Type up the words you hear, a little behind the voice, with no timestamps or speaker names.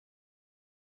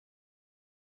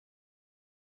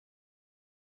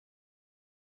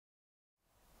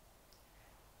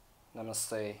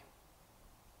Namaste.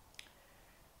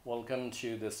 Welcome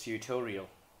to this tutorial.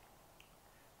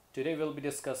 Today we'll be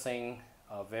discussing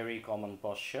a very common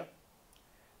posture.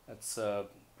 It's a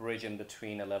bridge in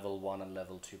between a level 1 and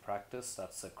level 2 practice.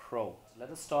 That's a crow.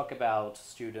 Let us talk about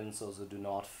students who do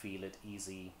not feel it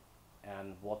easy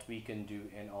and what we can do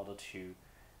in order to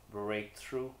break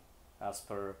through as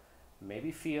per maybe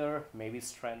fear, maybe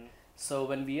strength. So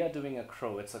when we are doing a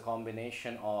crow, it's a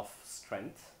combination of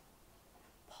strength,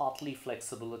 partly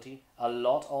flexibility. A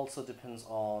lot also depends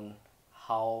on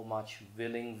how much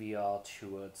willing we are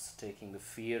towards taking the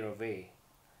fear away,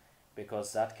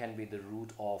 because that can be the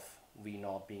root of we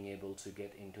not being able to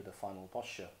get into the final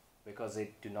posture, because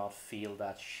it do not feel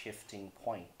that shifting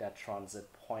point, that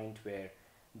transit point where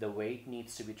the weight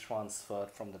needs to be transferred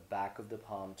from the back of the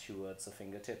palm towards the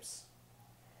fingertips.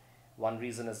 One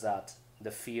reason is that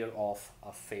the fear of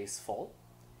a face fall.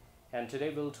 And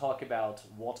today we'll talk about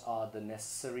what are the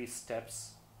necessary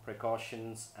steps,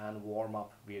 precautions and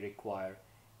warm-up we require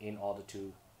in order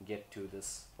to get to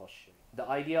this posture. The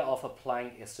idea of a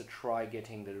plank is to try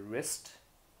getting the wrist,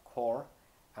 core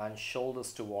and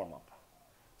shoulders to warm up.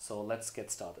 So let's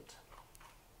get started.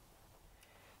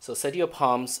 So set your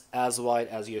palms as wide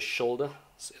as your shoulder,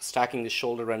 stacking the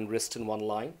shoulder and wrist in one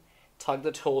line. Tuck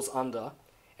the toes under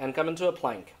and come into a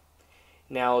plank.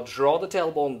 Now draw the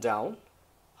tailbone down,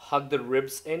 hug the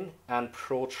ribs in and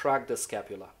protract the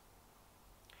scapula.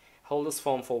 Hold this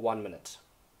form for 1 minute.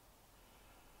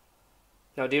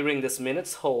 Now during this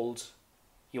minute's hold,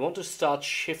 you want to start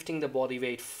shifting the body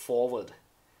weight forward.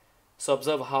 So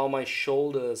observe how my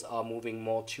shoulders are moving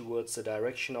more towards the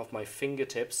direction of my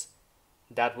fingertips.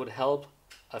 That would help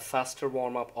a faster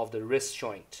warm-up of the wrist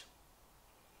joint.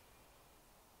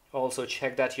 Also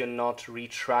check that you're not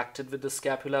retracted with the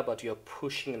scapula, but you're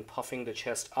pushing and puffing the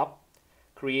chest up,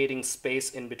 creating space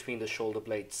in between the shoulder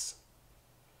blades.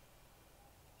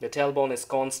 The tailbone is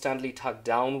constantly tucked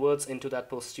downwards into that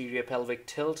posterior pelvic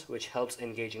tilt, which helps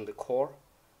engaging the core.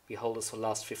 We hold this for the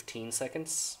last 15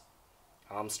 seconds.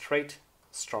 Arms straight,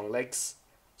 strong legs,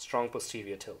 strong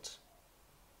posterior tilt.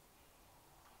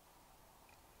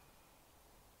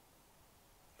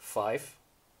 5.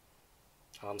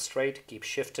 Arms straight, keep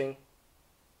shifting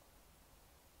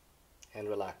and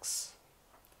relax.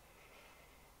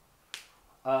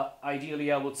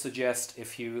 Ideally, I would suggest,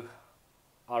 if you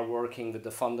are working with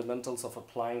the fundamentals of a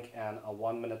plank and a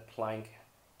 1 minute plank,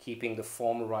 keeping the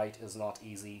form right is not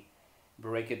easy.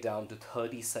 Break it down to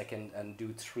 30 seconds and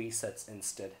do 3 sets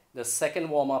instead. The second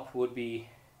warm-up would be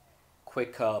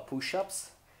quick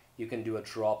push-ups. You can do a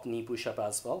drop knee push-up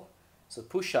as well. So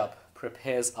push-up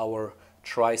prepares our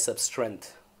tricep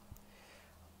strength.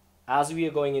 As we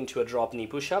are going into a drop knee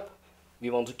push-up, we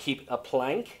want to keep a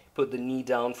plank, put the knee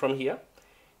down from here.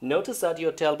 Notice that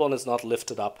your tailbone is not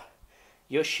lifted up.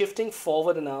 You're shifting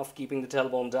forward enough, keeping the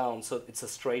tailbone down, so it's a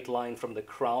straight line from the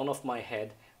crown of my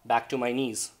head back to my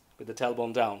knees with the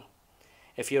tailbone down.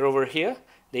 If you're over here,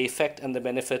 the effect and the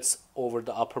benefits over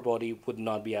the upper body would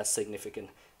not be as significant.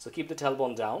 So keep the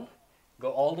tailbone down, go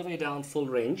all the way down full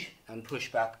range and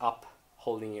push back up,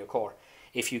 holding your core.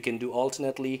 If you can do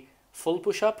alternately full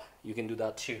push-up, you can do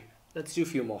that too. Let's do a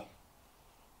few more.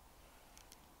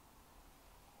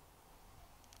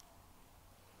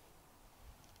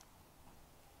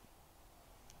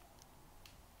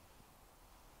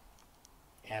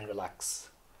 And relax.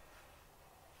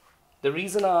 The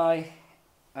reason I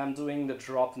am doing the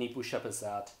drop knee push-up is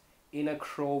that in a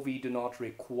crow we do not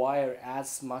require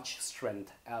as much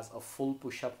strength as a full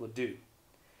push-up would do.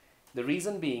 The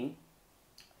reason being,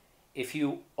 if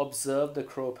you observe the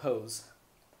crow pose,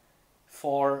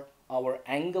 for our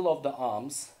angle of the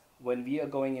arms, when we are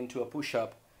going into a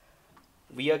push-up,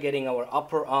 we are getting our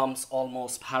upper arms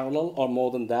almost parallel or more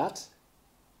than that,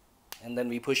 and then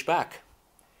we push back.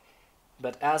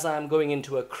 But as I am going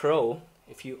into a crow,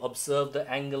 if you observe the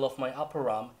angle of my upper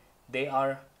arm, they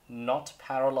are not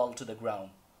parallel to the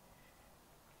ground.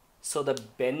 So the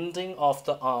bending of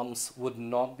the arms would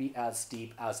not be as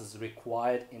deep as is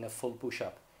required in a full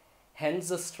push-up. Hence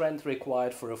the strength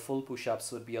required for a full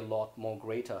push-ups would be a lot more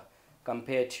greater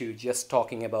compared to just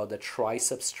talking about the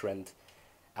tricep strength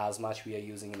as much we are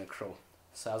using in a crow.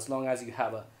 So as long as you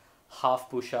have a half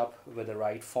push-up with the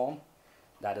right form,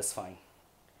 that is fine.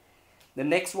 The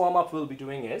next warm-up we'll be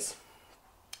doing is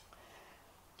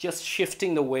just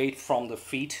shifting the weight from the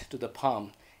feet to the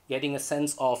palm, getting a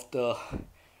sense of the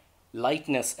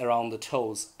lightness around the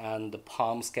toes and the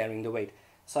palms carrying the weight.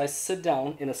 So I sit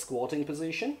down in a squatting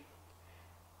position.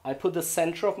 I put the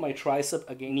center of my tricep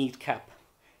against kneecap,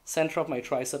 center of my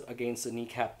tricep against the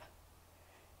kneecap.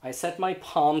 I set my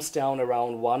palms down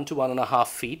around 1 to 1.5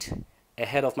 feet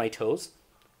ahead of my toes.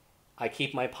 I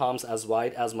keep my palms as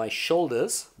wide as my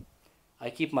shoulders. I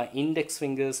keep my index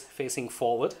fingers facing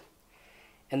forward.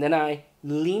 And then I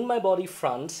lean my body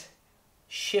front,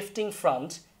 shifting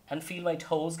front, and feel my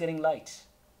toes getting light.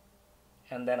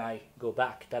 And then I go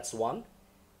back. That's one.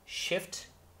 Shift,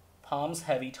 palms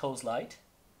heavy, toes light.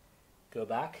 Go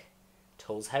back,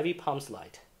 toes heavy, palms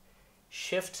light.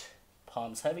 Shift,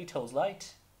 palms heavy, toes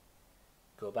light.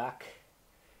 Go back.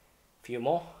 Few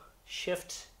more.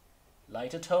 Shift,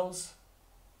 lighter toes.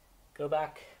 Go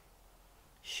back.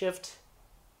 Shift,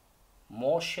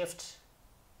 more shift.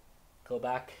 Go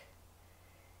back.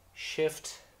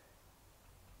 Shift,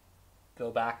 go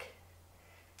back.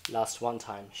 Last one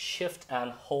time. Shift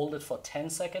and hold it for 10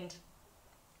 seconds.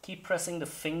 Keep pressing the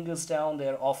fingers down.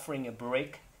 They're offering a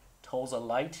break. Toes are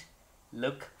light.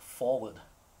 Look forward.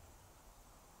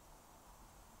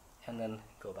 And then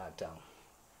go back down.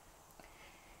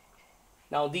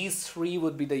 Now these three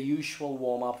would be the usual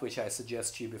warm-up which I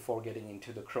suggest to you before getting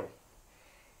into the crow.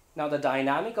 Now the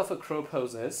dynamic of a crow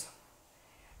pose is,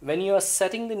 when you are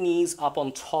setting the knees up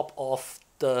on top of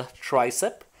the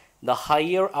tricep, the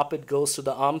higher up it goes to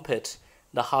the armpit,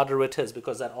 the harder it is,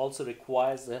 because that also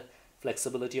requires the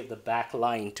flexibility of the back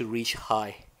line to reach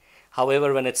high.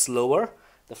 However, when it's lower,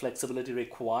 the flexibility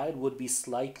required would be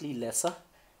slightly lesser,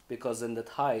 because then the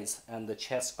thighs and the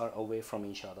chest are away from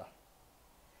each other.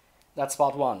 That's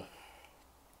part one.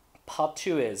 Part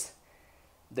two is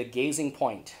the gazing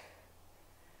point.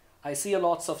 I see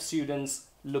lots of students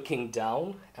looking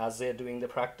down as they're doing the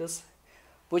practice,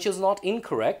 which is not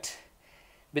incorrect,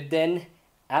 but then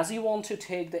as you want to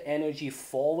take the energy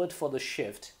forward for the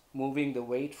shift, moving the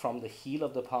weight from the heel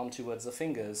of the palm towards the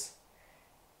fingers,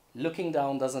 looking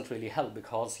down doesn't really help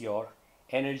because your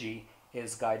energy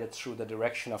is guided through the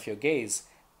direction of your gaze.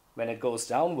 When it goes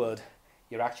downward,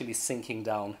 you're actually sinking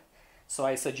down. So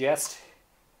I suggest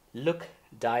look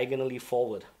diagonally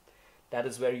forward. That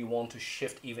is where you want to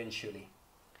shift eventually.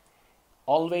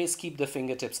 Always keep the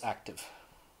fingertips active.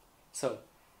 So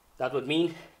that would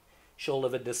mean shoulder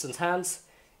width distance hands.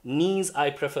 Knees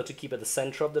I prefer to keep at the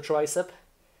center of the tricep.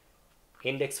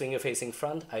 Index finger facing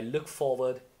front. I look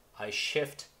forward. I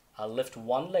shift. I lift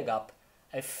one leg up.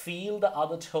 I feel the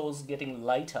other toes getting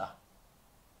lighter.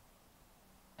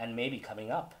 And maybe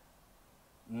coming up.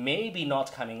 Maybe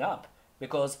not coming up.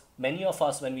 Because many of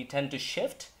us, when we tend to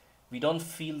shift, we don't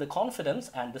feel the confidence,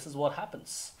 and this is what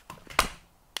happens.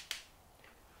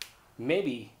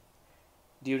 Maybe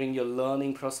during your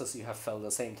learning process you have felt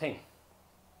the same thing.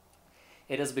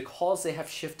 It is because they have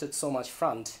shifted so much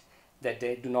front that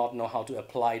they do not know how to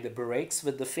apply the brakes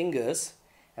with the fingers,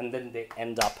 and then they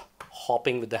end up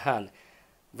hopping with the hand,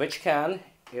 which can,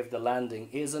 if the landing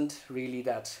isn't really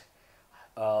that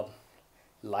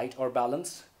light or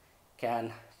balanced,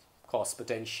 can cause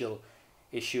potential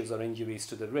issues or injuries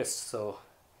to the wrist. So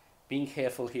being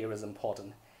careful here is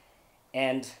important.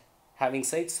 And having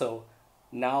said so,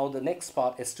 now the next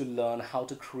part is to learn how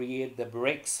to create the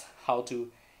brakes, how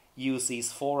to use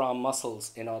these forearm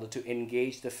muscles in order to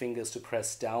engage the fingers to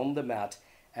press down the mat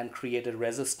and create a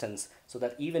resistance, so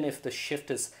that even if the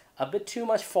shift is a bit too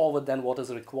much forward than what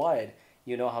is required,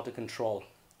 you know how to control.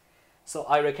 So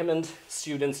I recommend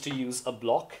students to use a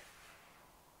block.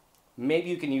 Maybe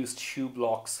you can use two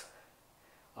blocks.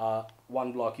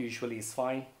 One block usually is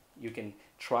fine. You can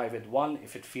try with one.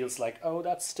 If it feels like, oh,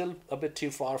 that's still a bit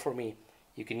too far for me,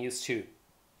 you can use two.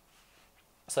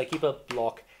 So I keep a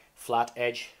block flat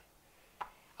edge.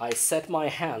 I set my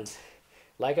hand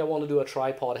like I want to do a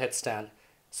tripod headstand.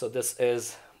 So this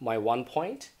is my 1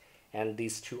 point, and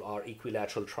these two are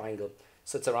equilateral triangle.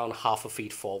 So it's around half a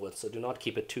feet forward. So do not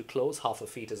keep it too close. Half a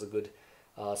feet is a good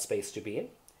space to be in.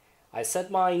 I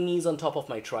set my knees on top of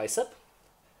my tricep.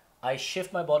 I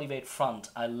shift my body weight front.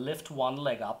 I lift one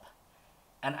leg up.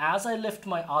 And as I lift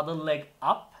my other leg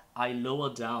up, I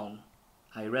lower down.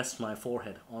 I rest my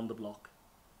forehead on the block.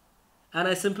 And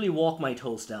I simply walk my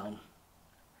toes down.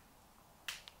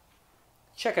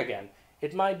 Check again.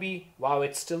 It might be, wow,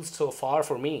 it's still so far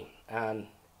for me, and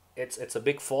it's a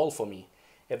big fall for me.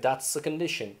 If that's the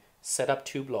condition, set up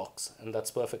two blocks, and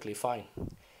that's perfectly fine.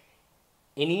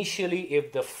 Initially,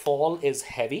 if the fall is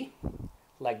heavy,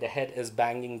 like the head is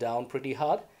banging down pretty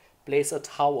hard, place a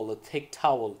towel. A thick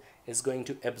towel is going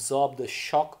to absorb the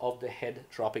shock of the head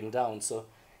dropping down, so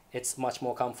it's much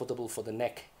more comfortable for the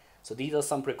neck. So these are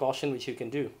some precautions which you can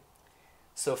do.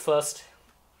 So first,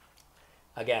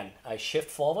 again, I shift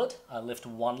forward, I lift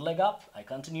one leg up, I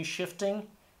continue shifting,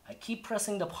 I keep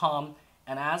pressing the palm,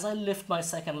 and as I lift my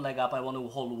second leg up, I want to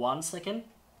hold 1 second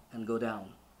and go down.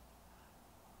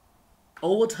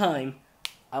 Over time,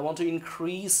 I want to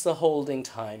increase the holding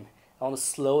time. I want to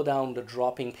slow down the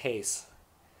dropping pace.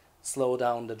 slow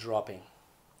down the dropping.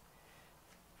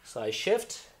 So I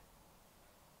shift.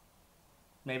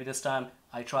 Maybe this time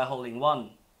I try holding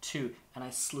 1, 2, and I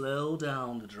slow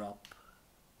down the drop.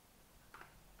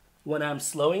 When I'm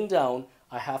slowing down,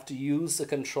 I have to use the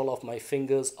control of my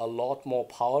fingers a lot more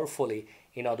powerfully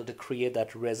in order to create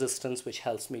that resistance which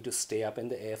helps me to stay up in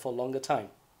the air for a longer time.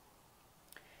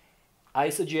 I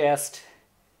suggest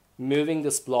moving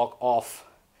this block off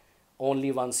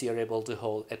only once you're able to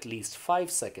hold at least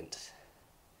 5 seconds.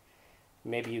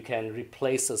 Maybe you can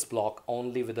replace this block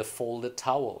only with a folded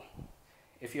towel.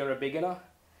 If you're a beginner,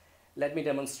 let me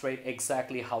demonstrate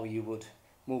exactly how you would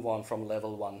move on from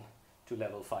level 1 to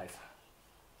level 5.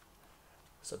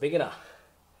 So beginner,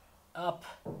 up,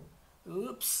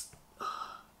 oops,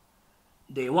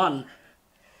 day 1.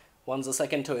 Once the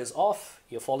second toe is off,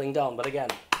 you're falling down, but again,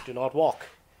 do not walk.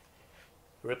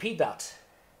 Repeat that.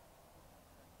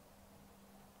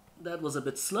 That was a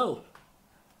bit slow.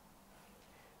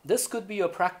 This could be your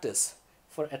practice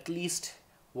for at least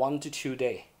 1 to 2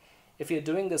 days. If you're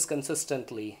doing this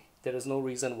consistently, there is no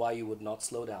reason why you would not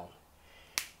slow down.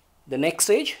 The next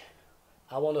stage,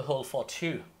 I want to hold for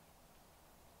 2.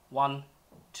 1,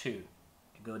 2.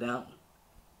 Go down.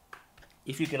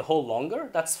 If you can hold longer,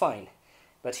 that's fine.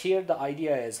 But here the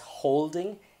idea is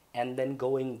holding and then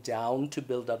going down to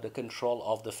build up the control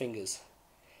of the fingers.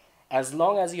 As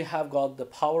long as you have got the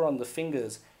power on the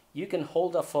fingers, you can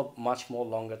hold up for much more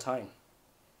longer time.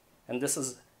 And this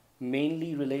is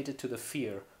mainly related to the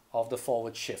fear of the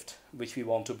forward shift, which we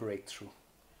want to break through.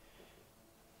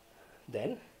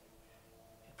 Then,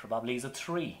 it probably is a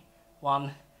 3.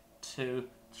 1, 2,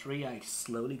 3. I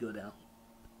slowly go down.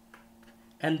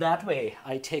 And that way,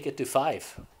 I take it to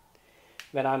 5.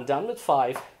 When I'm done with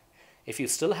 5, if you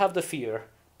still have the fear,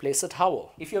 place a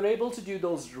towel. If you're able to do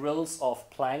those drills of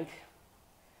plank,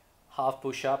 half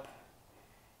push-up,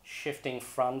 shifting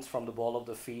front from the ball of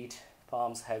the feet,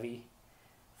 palms heavy,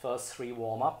 first 3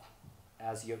 warm up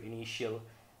as your initial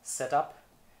setup,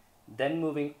 then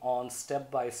moving on step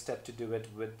by step to do it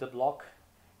with the block,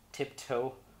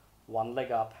 tiptoe, 1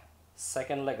 leg up,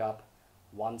 second leg up,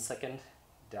 1 second,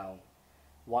 down,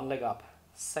 1 leg up,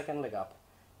 second leg up,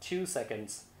 2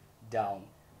 seconds, down.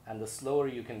 And the slower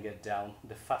you can get down,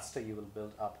 the faster you will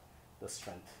build up the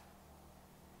strength.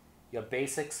 Your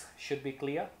basics should be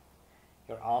clear.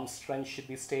 Your arm strength should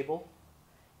be stable.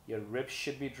 Your ribs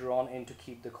should be drawn in to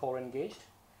keep the core engaged.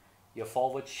 Your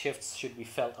forward shifts should be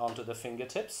felt onto the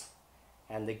fingertips.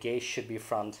 And the gaze should be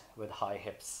front with high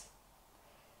hips.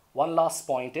 One last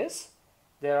point is,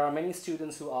 there are many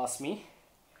students who ask me,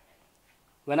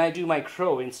 when I do my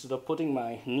crow, instead of putting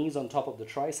my knees on top of the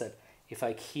tricep, if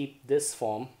I keep this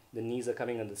form, the knees are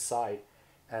coming on the side,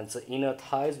 and the inner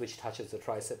thighs which touches the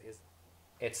tricep,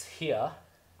 it's here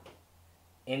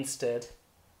instead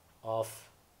of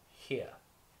here.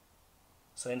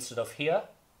 So instead of here,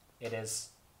 it is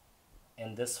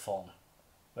in this form,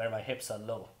 where my hips are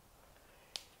low.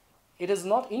 It is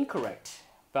not incorrect,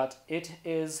 but it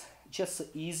is just an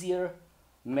easier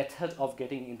method of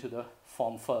getting into the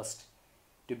form first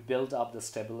to build up the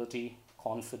stability,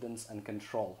 confidence, and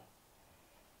control.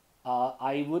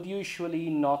 I would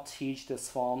usually not teach this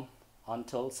form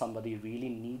until somebody really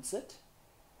needs it.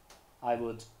 I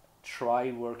would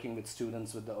try working with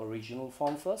students with the original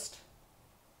form first,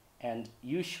 and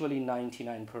usually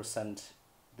 99%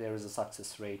 there is a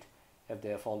success rate if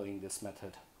they are following this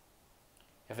method.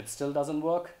 If it still doesn't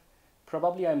work,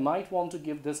 probably I might want to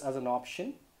give this as an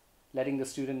option, letting the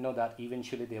student know that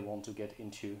eventually they want to get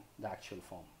into the actual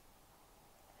form.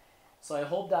 So I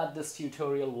hope that this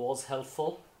tutorial was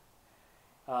helpful.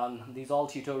 These all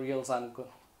tutorials I'm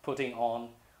putting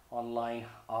online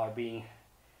are being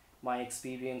my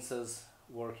experiences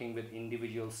working with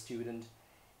individual student,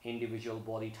 individual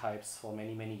body types for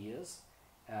many years,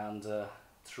 and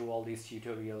through all these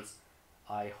tutorials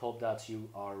I hope that you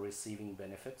are receiving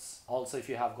benefits. Also, if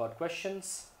you have got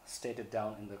questions, state it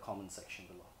down in the comment section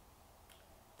below.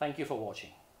 Thank you for watching.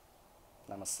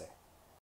 Namaste.